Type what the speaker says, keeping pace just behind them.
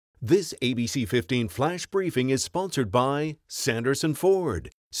This ABC 15 Flash Briefing is sponsored by Sanderson Ford.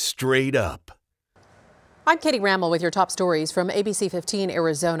 Straight up. I'm Katie Rammel with your top stories from ABC15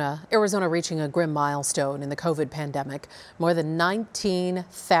 Arizona. Arizona reaching a grim milestone in the COVID pandemic. More than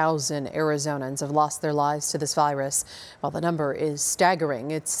 19,000 Arizonans have lost their lives to this virus. While the number is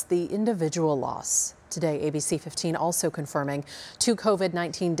staggering, it's the individual loss. Today, ABC15 also confirming 2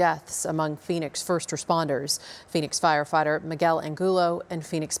 COVID-19 deaths among Phoenix first responders, Phoenix firefighter Miguel Angulo and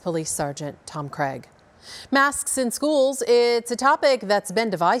Phoenix Police Sergeant Tom Craig. Masks in schools, it's a topic that's been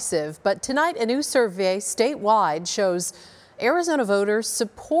divisive, but tonight a new survey statewide shows Arizona voters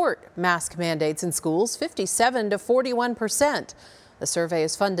support mask mandates in schools, 57 to 41%. The survey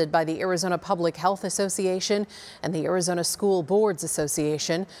is funded by the Arizona Public Health Association and the Arizona School Boards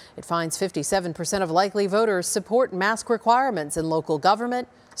Association. It finds 57% of likely voters support mask requirements in local government,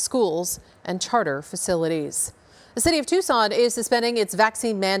 schools, and charter facilities. The city of Tucson is suspending its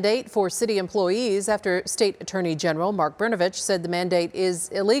vaccine mandate for city employees after State Attorney General Mark Brnovich said the mandate is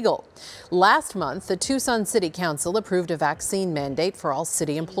illegal. Last month, the Tucson City Council approved a vaccine mandate for all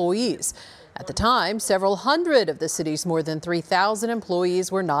city employees. At the time, several hundred of the city's more than 3,000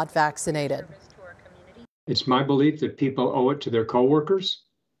 employees were not vaccinated. It's my belief that people owe it to their coworkers,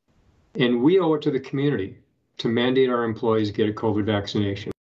 and we owe it to the community to mandate our employees get a COVID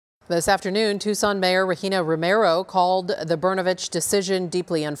vaccination. This afternoon, Tucson Mayor Regina Romero called the Brnovich decision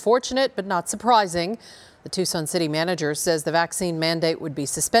deeply unfortunate, but not surprising. The Tucson city manager says the vaccine mandate would be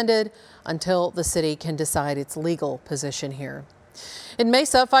suspended until the city can decide its legal position here. In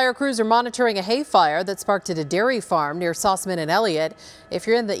Mesa, fire crews are monitoring a hay fire that sparked at a dairy farm near Sauceman and Elliott. If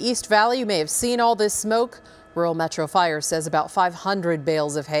you're in the East Valley, you may have seen all this smoke. Rural Metro Fire says about 500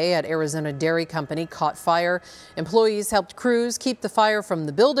 bales of hay at Arizona Dairy Company caught fire. Employees helped crews keep the fire from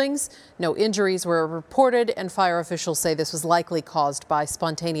the buildings. No injuries were reported, and fire officials say this was likely caused by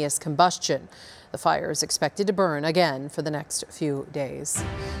spontaneous combustion. The fire is expected to burn again for the next few days.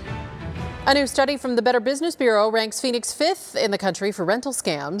 A new study from the Better Business Bureau ranks Phoenix 5th in the country for rental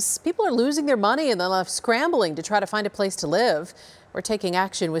scams. People are losing their money and they're left scrambling to try to find a place to live. We're taking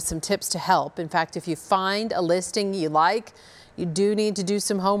action with some tips to help. In fact, if you find a listing you like, you do need to do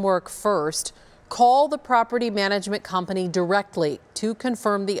some homework first. Call the property management company directly to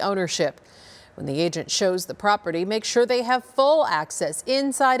confirm the ownership. When the agent shows the property, make sure they have full access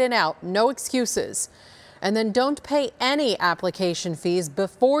inside and out, no excuses. And then don't pay any application fees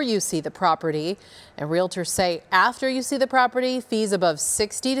before you see the property. And realtors say after you see the property, fees above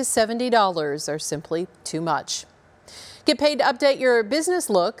 $60 to $70 are simply too much. Get paid to update your business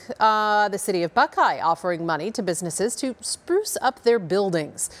look. The city of Buckeye offering money to businesses to spruce up their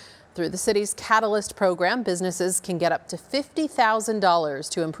buildings. Through the city's Catalyst program, businesses can get up to $50,000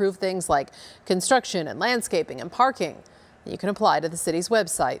 to improve things like construction and landscaping and parking. You can apply to the city's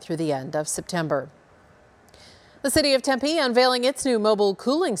website through the end of September. The city of Tempe unveiling its new mobile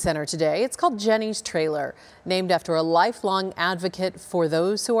cooling center today. It's called Jenny's Trailer, named after a lifelong advocate for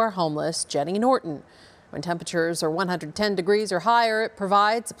those who are homeless, Jenny Norton. When temperatures are 110 degrees or higher, it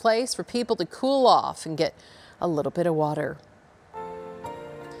provides a place for people to cool off and get a little bit of water.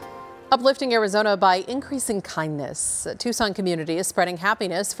 Uplifting Arizona by increasing kindness. A Tucson community is spreading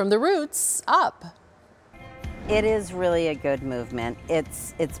happiness from the roots up. It is really a good movement.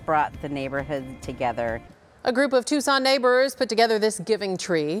 It's brought the neighborhood together. A group of Tucson neighbors put together this giving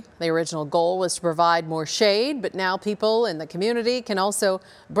tree. The original goal was to provide more shade, but now people in the community can also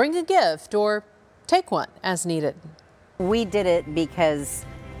bring a gift or take one as needed. We did it because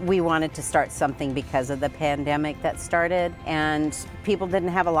we wanted to start something because of the pandemic that started, and people didn't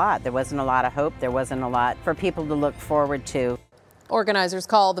have a lot. There wasn't a lot of hope. There wasn't a lot for people to look forward to. Organizers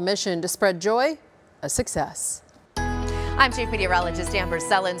call the mission to spread joy a success. I'm Chief Meteorologist Amber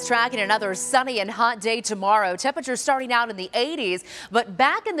Sellens. Tracking another sunny and hot day tomorrow. Temperatures starting out in the 80s, but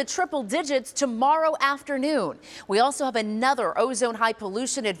back in the triple digits tomorrow afternoon. We also have another ozone high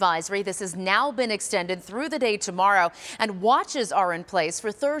pollution advisory. This has now been extended through the day tomorrow, and watches are in place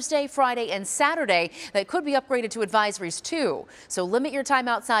for Thursday, Friday, and Saturday that could be upgraded to advisories too. So limit your time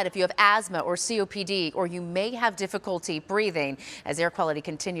outside if you have asthma or COPD, or you may have difficulty breathing, as air quality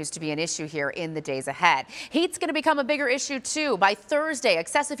continues to be an issue here in the days ahead. Heat's going to become a bigger issue too. By Thursday,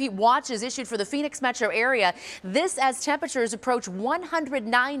 excessive heat watches issued for the Phoenix metro area. This as temperatures approach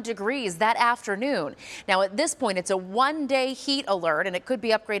 109 degrees that afternoon. Now at this point, it's a one-day heat alert, and it could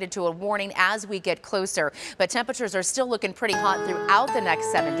be upgraded to a warning as we get closer. But temperatures are still looking pretty hot throughout the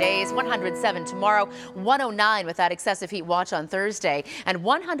next 7 days. 107 tomorrow, 109 with that excessive heat watch on Thursday, and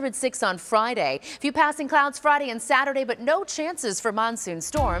 106 on Friday. Few passing clouds Friday and Saturday, but no chances for monsoon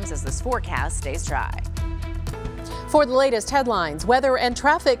storms as this forecast stays dry. For the latest headlines, weather, and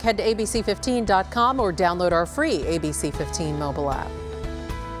traffic, head to ABC15.com or download our free ABC15 mobile app.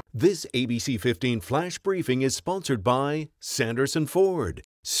 This ABC15 Flash Briefing is sponsored by Sanderson Ford.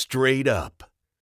 Straight up.